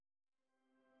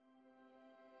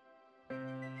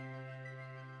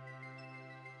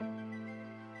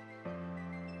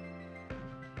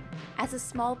As a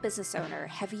small business owner,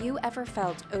 have you ever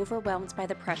felt overwhelmed by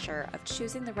the pressure of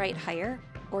choosing the right hire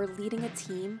or leading a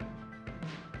team?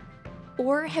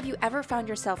 Or have you ever found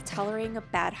yourself tolerating a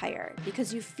bad hire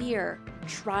because you fear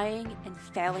trying and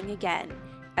failing again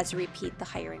as you repeat the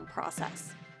hiring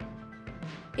process?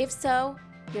 If so,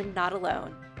 you're not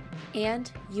alone,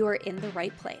 and you are in the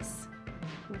right place.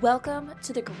 Welcome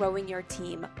to the Growing Your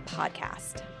Team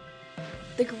podcast.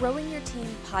 The Growing Your Team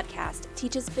podcast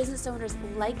teaches business owners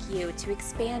like you to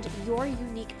expand your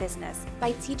unique business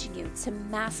by teaching you to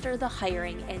master the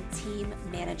hiring and team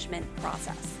management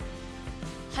process.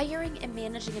 Hiring and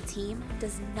managing a team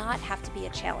does not have to be a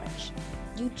challenge.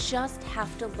 You just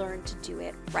have to learn to do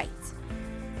it right.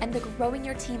 And the Growing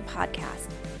Your Team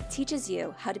podcast teaches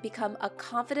you how to become a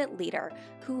confident leader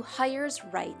who hires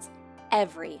right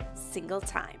every single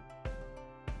time.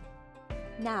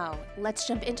 Now, let's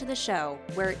jump into the show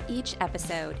where each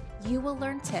episode you will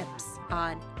learn tips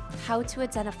on how to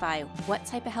identify what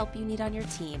type of help you need on your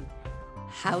team,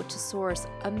 how to source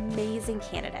amazing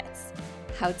candidates,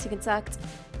 how to conduct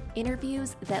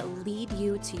interviews that lead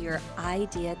you to your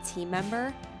ideal team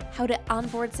member, how to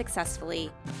onboard successfully,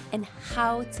 and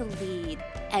how to lead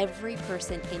every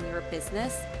person in your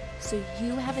business so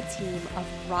you have a team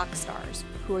of rock stars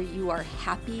who you are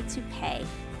happy to pay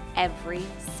every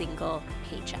single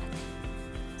paycheck.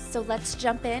 So let's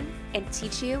jump in and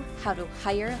teach you how to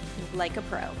hire like a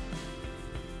pro.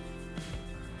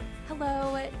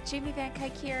 Hello, Jamie Van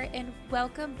Kuyk here, and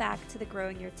welcome back to the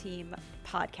Growing Your Team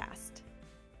podcast.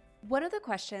 One of the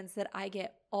questions that I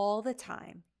get all the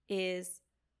time is,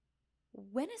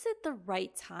 when is it the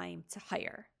right time to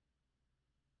hire?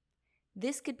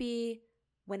 This could be,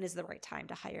 when is the right time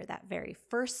to hire that very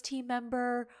first team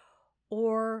member?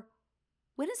 Or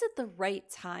when is it the right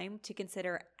time to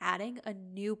consider adding a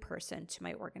new person to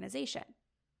my organization?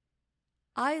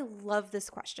 I love this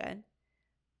question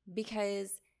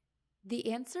because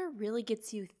the answer really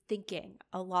gets you thinking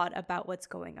a lot about what's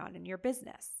going on in your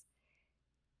business.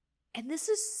 And this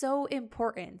is so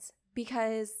important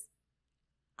because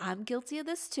I'm guilty of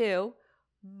this too.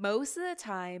 Most of the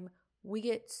time, we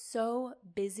get so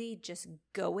busy just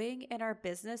going in our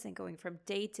business and going from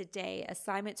day to day,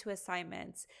 assignment to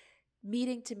assignment,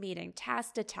 meeting to meeting,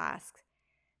 task to task,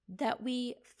 that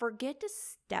we forget to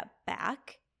step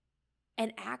back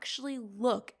and actually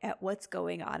look at what's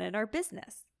going on in our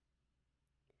business.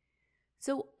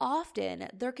 So often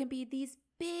there can be these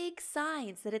big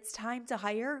signs that it's time to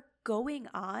hire going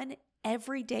on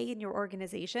every day in your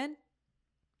organization,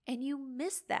 and you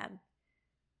miss them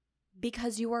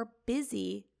because you are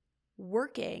busy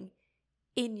working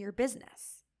in your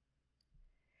business.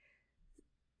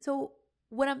 So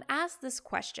when I'm asked this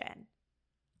question,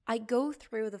 I go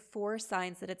through the 4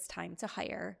 signs that it's time to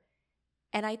hire,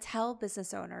 and I tell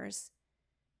business owners,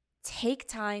 take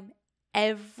time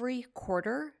every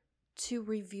quarter to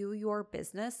review your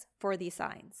business for these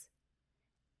signs.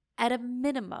 At a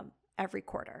minimum, every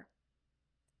quarter.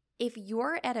 If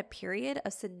you're at a period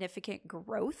of significant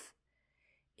growth,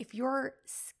 if you're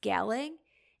scaling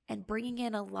and bringing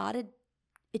in a lot of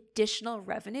additional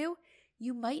revenue,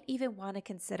 you might even want to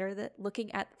consider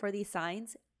looking at for these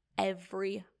signs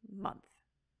every month.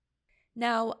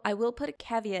 Now, I will put a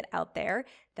caveat out there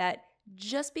that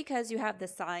just because you have the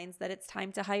signs that it's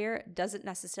time to hire doesn't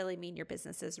necessarily mean your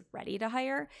business is ready to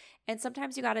hire. And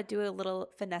sometimes you got to do a little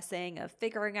finessing of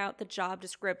figuring out the job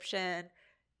description,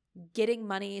 getting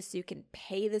money so you can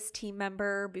pay this team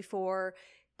member before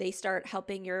they start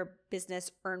helping your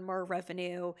business earn more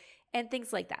revenue and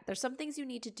things like that. There's some things you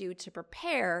need to do to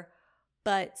prepare,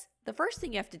 but the first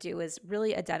thing you have to do is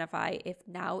really identify if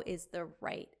now is the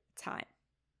right time.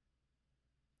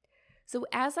 So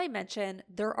as I mentioned,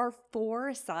 there are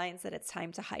 4 signs that it's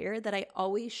time to hire that I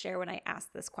always share when I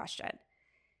ask this question.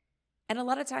 And a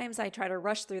lot of times I try to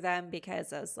rush through them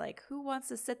because I was like, who wants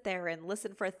to sit there and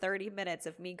listen for 30 minutes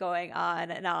of me going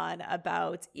on and on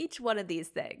about each one of these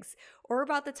things or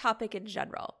about the topic in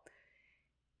general?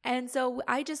 And so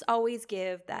I just always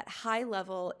give that high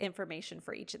level information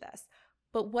for each of this.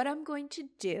 But what I'm going to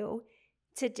do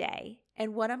today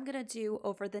and what I'm going to do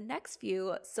over the next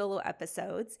few solo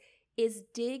episodes is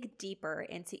dig deeper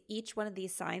into each one of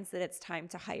these signs that it's time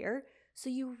to hire so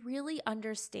you really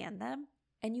understand them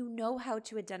and you know how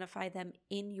to identify them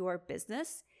in your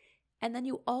business. And then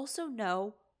you also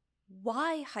know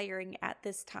why hiring at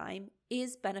this time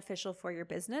is beneficial for your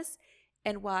business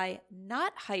and why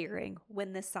not hiring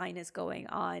when this sign is going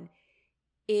on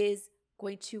is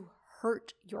going to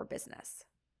hurt your business.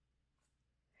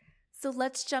 So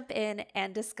let's jump in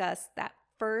and discuss that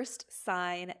first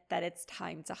sign that it's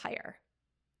time to hire.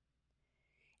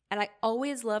 And I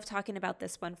always love talking about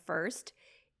this one first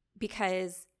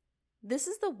because this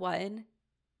is the one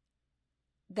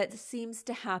that seems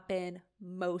to happen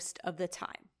most of the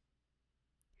time.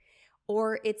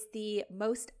 Or it's the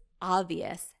most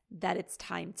obvious that it's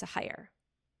time to hire.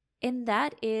 And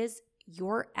that is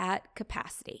you're at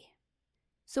capacity.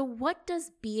 So what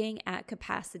does being at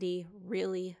capacity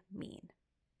really mean?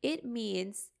 It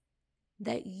means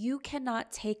that you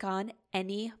cannot take on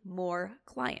any more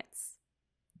clients.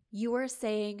 You are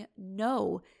saying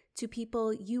no to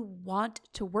people you want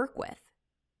to work with.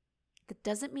 That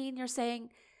doesn't mean you're saying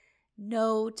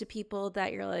no to people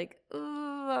that you're like,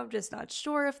 oh, I'm just not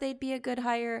sure if they'd be a good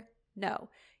hire. No,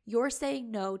 you're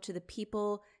saying no to the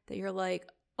people that you're like,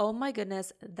 oh my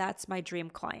goodness, that's my dream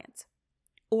client.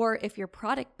 Or if you're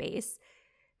product-based,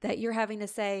 that you're having to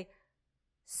say,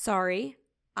 sorry,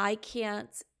 I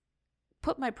can't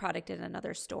put my product in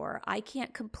another store. I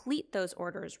can't complete those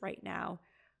orders right now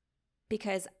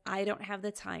because I don't have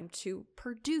the time to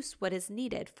produce what is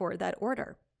needed for that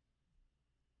order.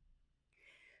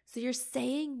 So you're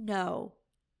saying no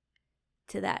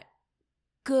to that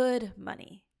good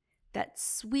money, that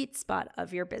sweet spot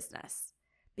of your business,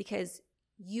 because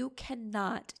you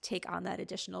cannot take on that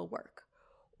additional work,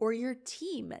 or your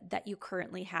team that you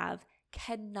currently have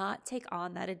cannot take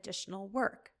on that additional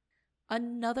work.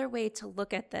 Another way to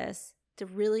look at this, to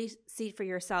really see for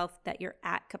yourself that you're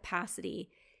at capacity,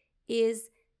 is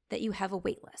that you have a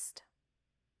wait list.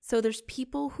 So there's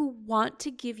people who want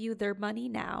to give you their money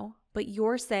now, but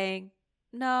you're saying,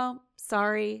 no,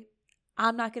 sorry,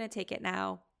 I'm not going to take it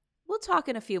now. We'll talk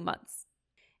in a few months.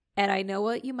 And I know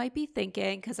what you might be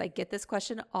thinking, because I get this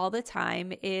question all the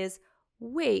time, is,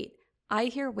 wait, I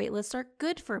hear waitlists are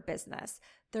good for business.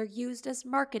 They're used as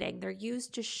marketing. They're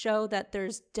used to show that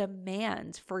there's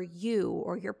demand for you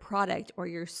or your product or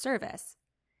your service.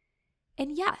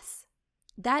 And yes,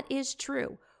 that is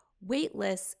true.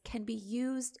 Waitlists can be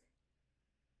used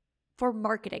for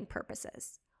marketing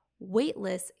purposes.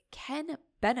 Waitlists can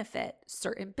benefit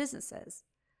certain businesses,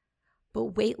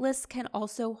 but waitlists can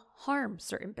also harm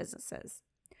certain businesses.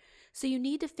 So you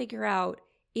need to figure out,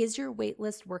 is your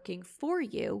waitlist working for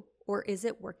you or is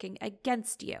it working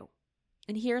against you?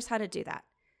 And here's how to do that.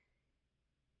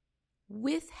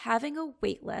 With having a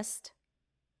waitlist,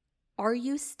 are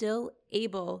you still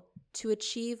able to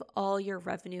achieve all your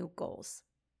revenue goals?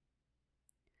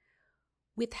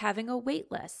 With having a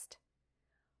waitlist,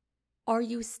 are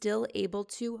you still able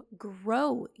to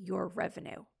grow your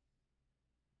revenue?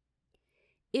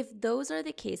 If those are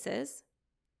the cases,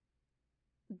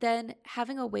 then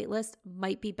having a waitlist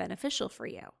might be beneficial for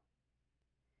you.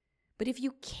 But if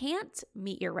you can't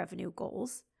meet your revenue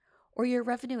goals, or your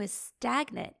revenue is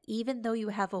stagnant even though you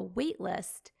have a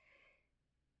waitlist,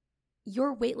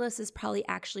 your waitlist is probably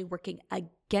actually working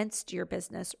against your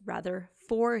business rather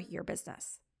for your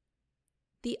business.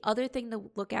 The other thing to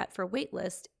look at for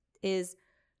waitlist is,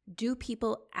 do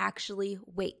people actually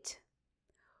wait?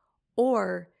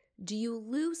 Or do you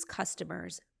lose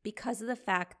customers because of the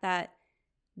fact that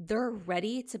they're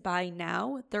ready to buy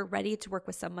now, they're ready to work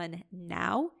with someone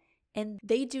now, and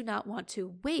they do not want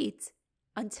to wait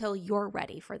until you're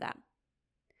ready for them?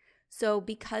 So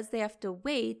because they have to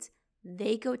wait,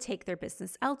 they go take their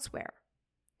business elsewhere.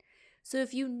 So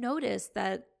if you notice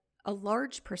that a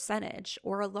large percentage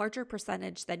or a larger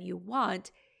percentage than you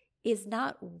want is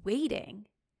not waiting,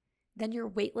 then your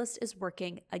waitlist is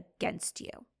working against you.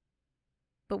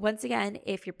 But once again,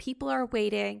 if your people are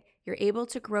waiting, you're able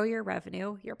to grow your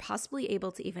revenue, you're possibly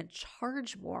able to even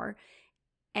charge more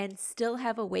and still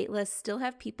have a waitlist, still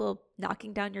have people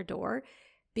knocking down your door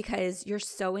because you're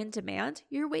so in demand,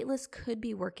 your waitlist could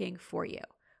be working for you.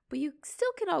 But you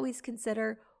still can always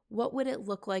consider, what would it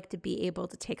look like to be able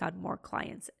to take on more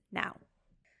clients now?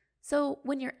 So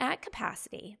when you're at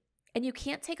capacity and you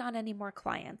can't take on any more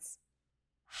clients,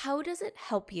 how does it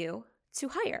help you to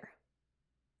hire?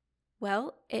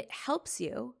 Well, it helps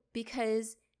you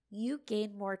because you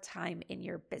gain more time in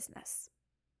your business.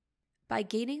 By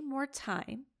gaining more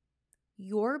time,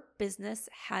 your business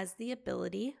has the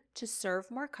ability to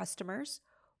serve more customers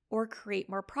or create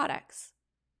more products.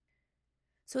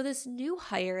 So this new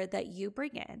hire that you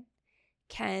bring in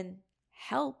can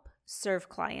help serve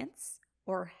clients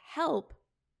or help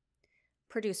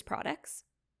produce products.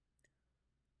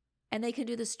 And they can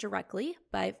do this directly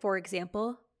by, for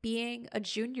example, being a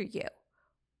junior you,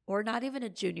 or not even a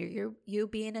junior you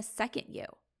being a second you.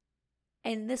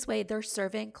 And this way, they're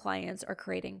serving clients or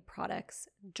creating products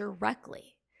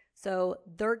directly. So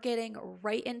they're getting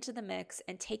right into the mix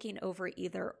and taking over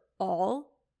either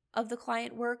all of the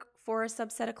client work for a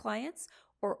subset of clients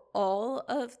or all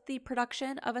of the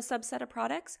production of a subset of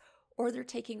products, or they're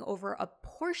taking over a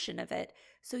portion of it.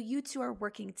 So you two are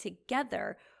working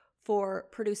together for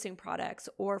producing products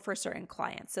or for certain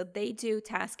clients. So they do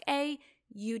task A,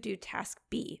 you do task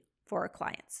B for our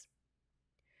clients.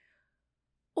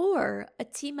 Or a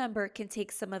team member can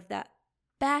take some of that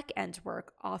back end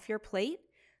work off your plate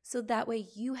so that way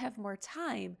you have more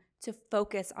time to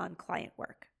focus on client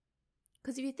work.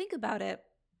 Because if you think about it,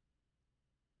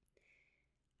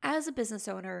 as a business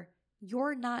owner,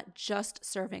 you're not just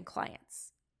serving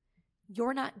clients.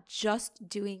 You're not just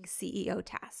doing CEO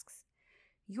tasks.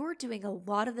 You're doing a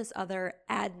lot of this other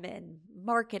admin,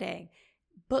 marketing,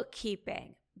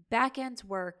 bookkeeping, back-end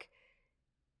work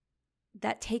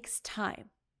that takes time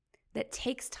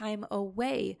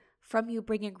away from you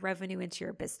bringing revenue into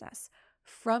your business,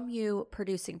 from you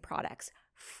producing products,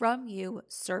 from you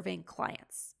serving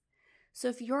clients. So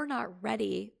if you're not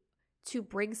ready to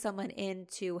bring someone in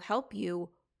to help you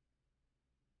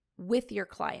with your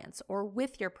clients or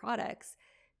with your products,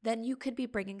 then you could be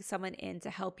bringing someone in to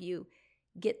help you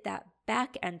get that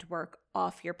back end work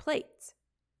off your plate.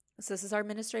 So this is our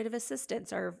administrative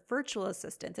assistants, our virtual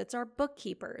assistants, it's our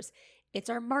bookkeepers, it's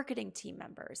our marketing team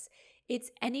members.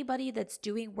 It's anybody that's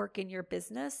doing work in your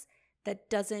business that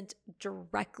doesn't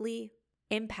directly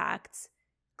impact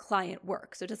client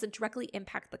work. So it doesn't directly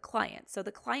impact the client. So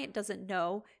the client doesn't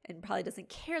know and probably doesn't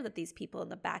care that these people in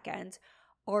the back end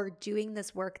are doing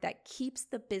this work that keeps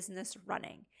the business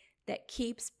running, that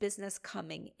keeps business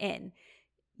coming in.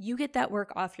 You get that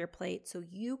work off your plate so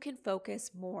you can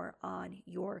focus more on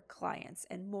your clients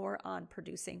and more on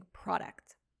producing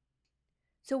product.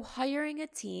 So hiring a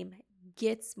team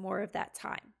gets more of that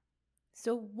time.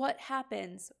 So what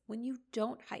happens when you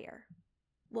don't hire?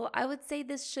 Well, I would say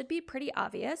this should be pretty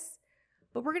obvious,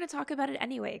 but we're going to talk about it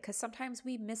anyway because sometimes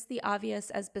we miss the obvious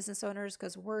as business owners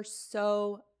because we're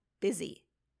so busy.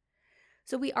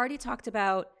 So we already talked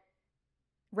about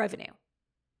revenue.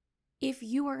 If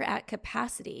you are at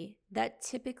capacity, that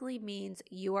typically means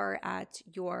you are at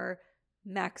your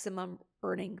maximum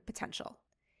earning potential.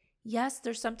 Yes,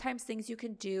 there's sometimes things you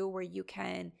can do where you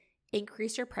can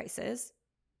increase your prices,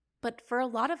 but for a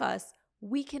lot of us,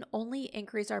 we can only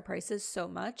increase our prices so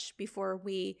much before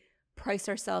we price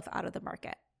ourselves out of the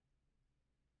market.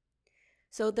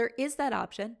 So there is that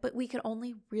option, but we can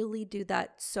only really do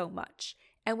that so much.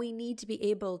 And we need to be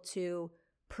able to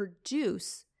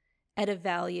produce at a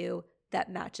value that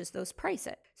matches those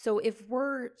prices. So if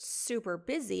we're super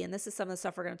busy, and this is some of the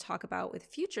stuff we're going to talk about with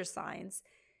future signs,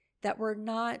 that we're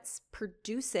not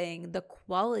producing the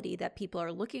quality that people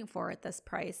are looking for at this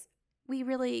price, we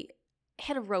really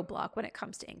hit a roadblock when it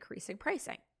comes to increasing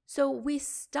pricing. So we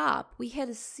hit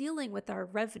a ceiling with our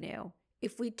revenue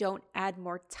if we don't add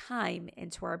more time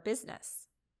into our business.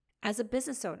 As a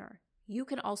business owner, you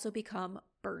can also become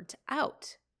burnt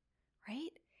out, right?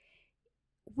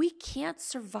 We can't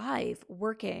survive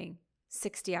working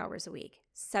 60 hours a week,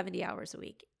 70 hours a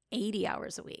week, 80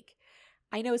 hours a week.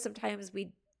 I know sometimes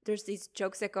there's these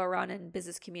jokes that go around in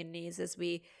business communities as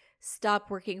we stop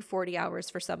working 40 hours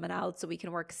for someone else so we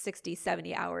can work 60,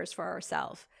 70 hours for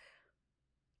ourselves.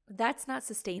 That's not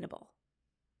sustainable.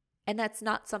 And that's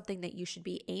not something that you should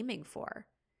be aiming for.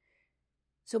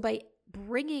 So by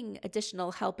bringing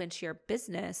additional help into your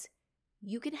business,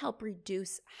 you can help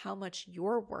reduce how much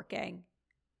you're working.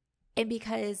 And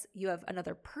because you have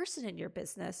another person in your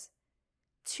business,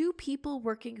 2 people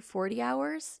working 40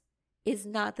 hours is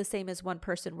not the same as one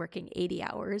person working 80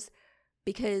 hours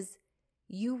because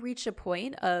you reach a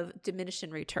point of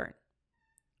diminishing return.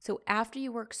 So after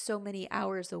you work so many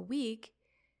hours a week,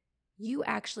 you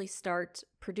actually start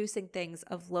producing things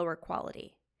of lower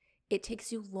quality. It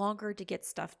takes you longer to get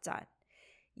stuff done.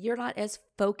 You're not as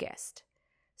focused.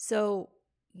 So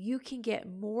you can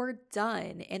get more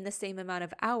done in the same amount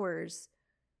of hours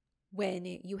when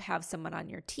you have someone on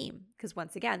your team. Because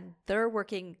once again, they're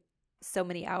working so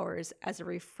many hours as a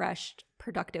refreshed,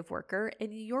 productive worker,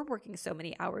 and you're working so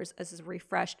many hours as a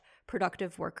refreshed,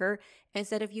 productive worker,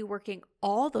 instead of you working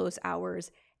all those hours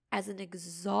as an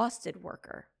exhausted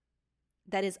worker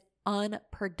that is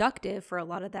unproductive for a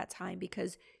lot of that time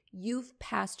because you've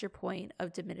passed your point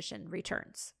of diminishing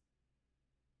returns.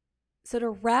 So to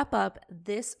wrap up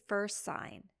this first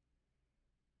sign,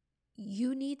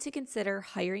 you need to consider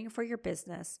hiring for your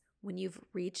business when you've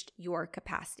reached your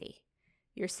capacity.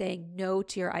 You're saying no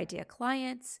to your ideal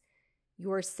clients.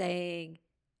 You're saying,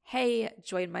 hey,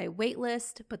 join my wait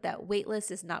list, but that wait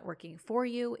list is not working for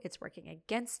you. It's working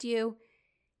against you.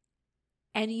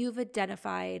 And you've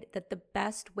identified that the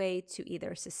best way to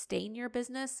either sustain your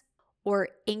business or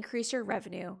increase your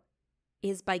revenue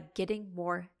is by getting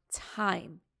more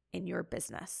time in your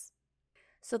business.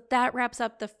 So that wraps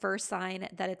up the first sign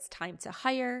that it's time to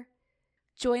hire.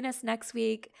 Join us next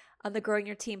week on the Growing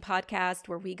Your Team podcast,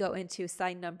 where we go into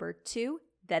sign number 2,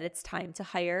 that it's time to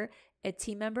hire a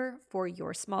team member for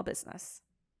your small business.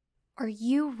 Are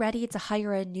you ready to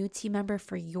hire a new team member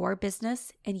for your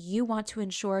business, and you want to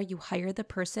ensure you hire the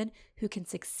person who can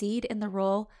succeed in the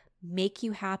role, make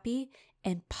you happy,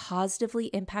 and positively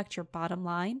impact your bottom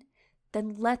line?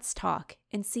 Then let's talk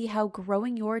and see how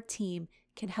growing your team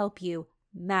can help you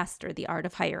master the art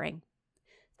of hiring.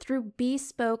 Through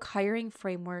bespoke hiring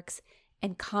frameworks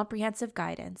and comprehensive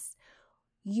guidance,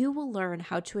 you will learn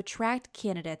how to attract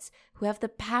candidates who have the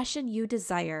passion you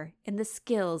desire and the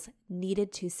skills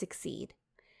needed to succeed.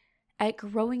 At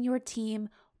Growing Your Team,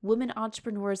 women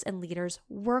entrepreneurs and leaders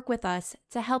work with us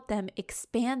to help them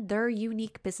expand their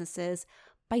unique businesses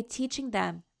by teaching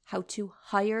them how to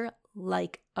hire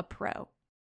like a pro.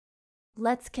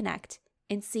 Let's connect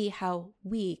and see how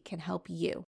we can help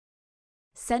you.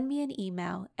 Send me an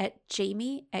email at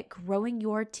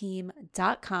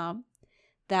jamie@growingyourteam.com.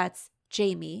 That's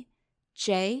Jamie,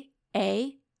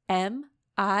 Jamie,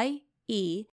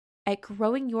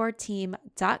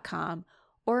 @growingyourteam.com,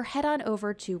 or head on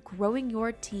over to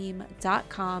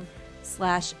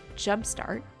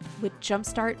growingyourteam.com/jumpstart, with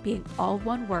jumpstart being all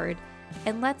one word,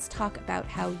 and let's talk about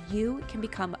how you can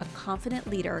become a confident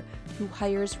leader who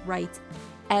hires right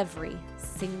every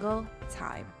single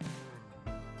time.